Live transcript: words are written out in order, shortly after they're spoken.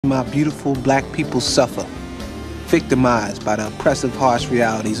My beautiful black people suffer, victimized by the oppressive, harsh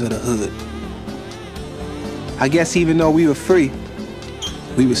realities of the hood. I guess even though we were free,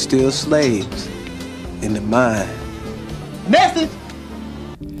 we were still slaves in the mind. Message!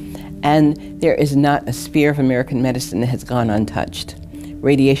 And there is not a sphere of American medicine that has gone untouched.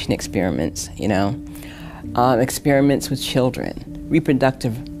 Radiation experiments, experiments with children,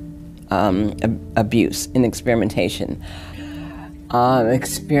 reproductive abuse and experimentation.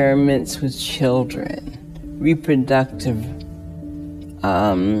 Experiments with children, reproductive.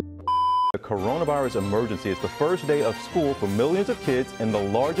 The coronavirus emergency is the first day of school for millions of kids in the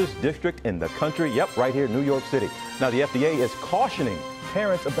largest district in the country. Yep, right here in New York City. Now, the FDA is cautioning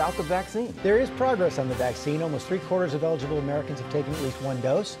parents about the vaccine. There is progress on the vaccine. Almost 3/4 of eligible Americans have taken at least one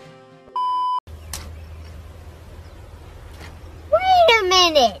dose. Wait a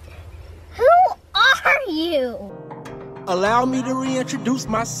minute. Who are you? Allow me to reintroduce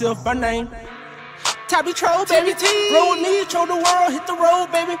myself by name. Tabby Troll, baby. Roll with me, troll the world, hit the road,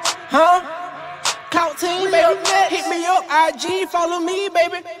 baby. Huh? Clout team, baby. Hit me up, IG, follow me,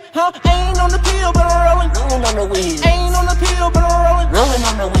 baby. Huh? Ain't on the pill, but I'm rolling. Rolling on the weed. Ain't on the pill, but I'm rolling. Rolling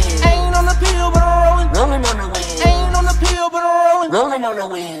on the weed. Ain't on the pill, but I'm rolling. Rolling on the weed. Ain't on the pill, but I'm rolling. Rolling on the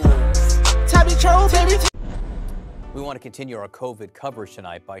weed. Tabby Troll, baby. We want to continue our COVID coverage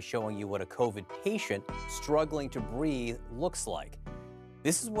tonight by showing you what a COVID patient struggling to breathe looks like.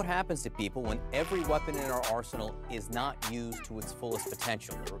 This is what happens to people when every weapon in our arsenal is not used to its fullest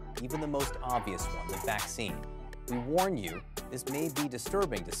potential, or even the most obvious one, the vaccine. We warn you, this may be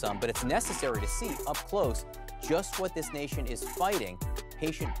disturbing to some, but it's necessary to see up close just what this nation is fighting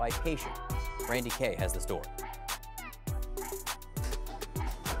patient by patient. Randy Kay has the story.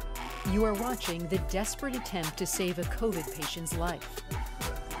 You are watching the desperate attempt to save a COVID patient's life.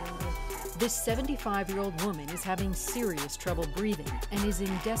 This 75-year-old woman is having serious trouble breathing and is in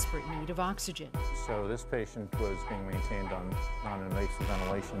desperate need of oxygen. So this patient was being maintained on non-invasive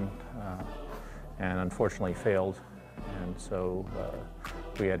ventilation and unfortunately failed. And so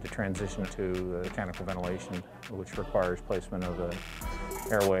we had to transition to mechanical ventilation, which requires placement of the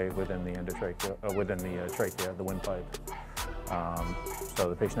airway within the trachea, the windpipe. So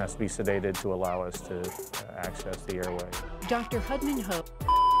the patient has to be sedated to allow us to access the airway. Dr. Hudman Ho.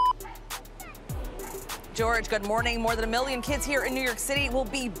 George, good morning. More than 1 million kids here in New York City will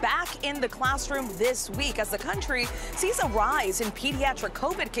be back in the classroom this week as the country sees a rise in pediatric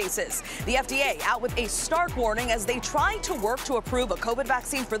COVID cases. The FDA out with a stark warning as they try to work to approve a COVID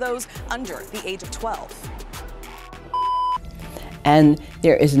vaccine for those under the age of 12. And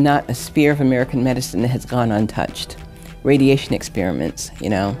there is not a sphere of American medicine that has gone untouched. Radiation experiments,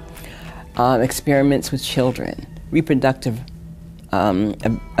 experiments with children, reproductive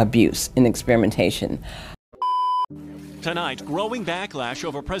abuse and experimentation. Tonight, growing backlash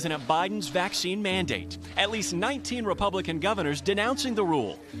over President Biden's vaccine mandate. At least 19 Republican governors denouncing the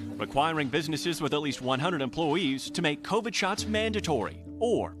rule, requiring businesses with at least 100 employees to make COVID shots mandatory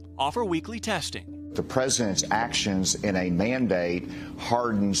or offer weekly testing. The president's actions in a mandate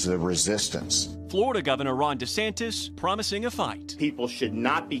hardens the resistance. Florida Governor Ron DeSantis promising a fight. People should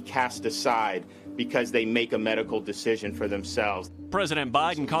not be cast aside because they make a medical decision for themselves. President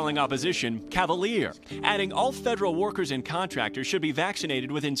Biden calling opposition cavalier, adding all federal workers and contractors should be vaccinated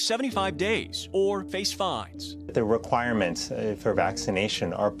within 75 days or face fines. The requirements for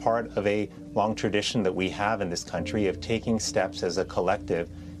vaccination are part of a long tradition that we have in this country of taking steps as a collective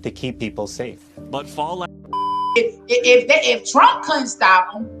to keep people safe. But fallout. If Trump couldn't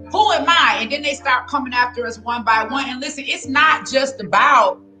stop them, who am I? And then they start coming after us one by one. And listen, it's not just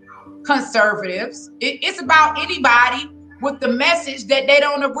about conservatives. It's about anybody with the message that they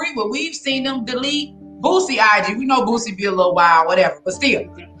don't agree with. We've seen them delete Boosie IG. We know Boosie be a little wild, whatever, but still.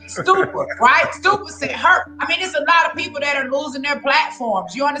 Stupid, right? Stupid hurt. I mean, it's a lot of people that are losing their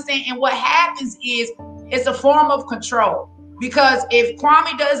platforms. You understand? And what happens is it's a form of control. Because if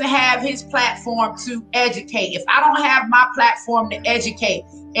Kwame doesn't have his platform to educate, if I don't have my platform to educate,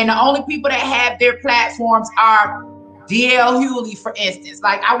 and the only people that have their platforms are D.L. Hughley, for instance.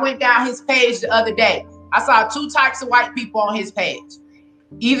 Like, I went down his page the other day. I saw 2 types of white people on his page.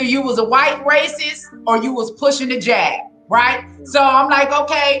 Either you was a white racist or you was pushing the jab, right? So I'm like,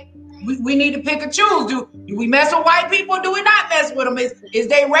 okay, we need to pick and choose. Do we mess with white people or do we not mess with them? Is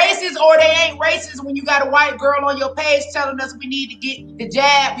they racist or they ain't racist when you got a white girl on your page telling us we need to get the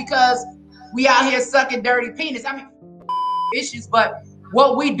jab because we out here sucking dirty penis? I mean, issues, but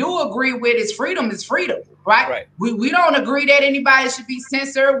what we do agree with is freedom, right? We don't agree that anybody should be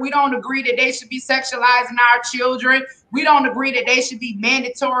censored. We don't agree that they should be sexualizing our children. We don't agree that they should be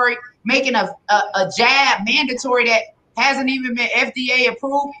mandatory, making a jab mandatory that hasn't even been FDA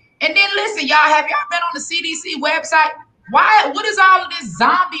approved. And then listen, y'all, have y'all been on the CDC website? What is all of this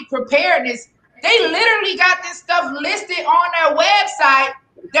zombie preparedness? They literally got this stuff listed on their website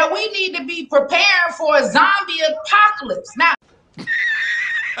that we need to be preparing for a zombie apocalypse. Now,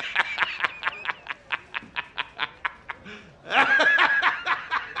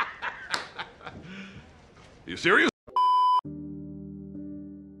 You serious?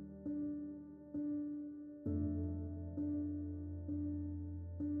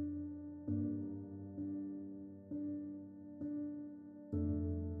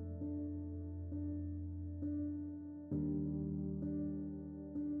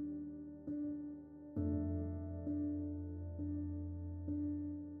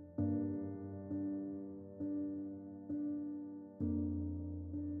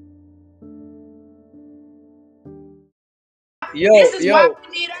 this is why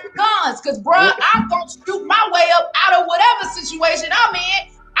we need our guns. Because, bro, I'm going to shoot my way up out of whatever situation I'm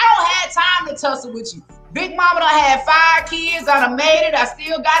in. I don't have time to tussle with you. Big Mama done had 5 kids. I done made it. I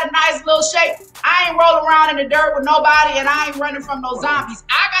still got a nice little shape. I ain't rolling around in the dirt with nobody, and I ain't running from no zombies.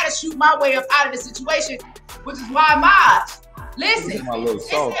 I got to shoot my way up out of the situation, which is why listen, it said,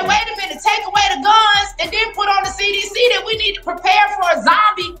 wait a minute, take away the guns and then put on the CDC that we need to prepare for a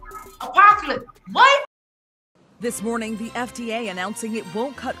zombie apocalypse. What? This morning, the FDA announcing it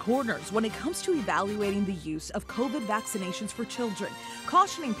won't cut corners when it comes to evaluating the use of COVID vaccinations for children,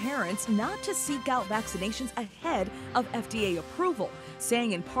 cautioning parents not to seek out vaccinations ahead of FDA approval,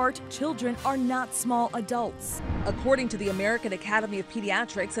 saying in part, children are not small adults. According to the American Academy of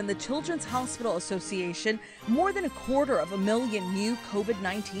Pediatrics and the Children's Hospital Association, more than 250,000 new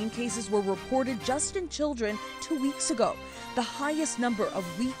COVID-19 cases were reported just in children 2 weeks ago, the highest number of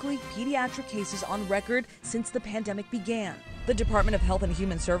weekly pediatric cases on record since the pandemic began. The Department of Health and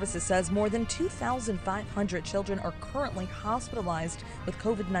Human Services says more than 2,500 children are currently hospitalized with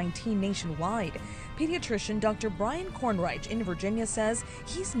COVID-19 nationwide. Pediatrician Dr. Brian Kornreich in Virginia says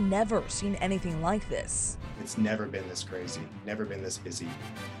he's never seen anything like this. It's never been this crazy, never been this busy.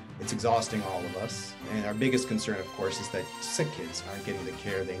 It's exhausting all of us. And our biggest concern, of course, is that sick kids aren't getting the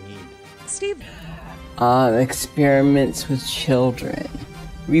care they need. Steve? Experiments with children,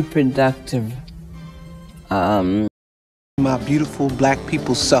 reproductive. My beautiful black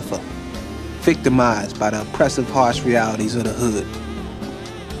people suffer, victimized by the oppressive, harsh realities of the hood.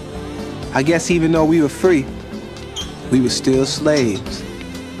 I guess even though we were free, we were still slaves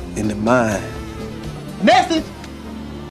in the mind.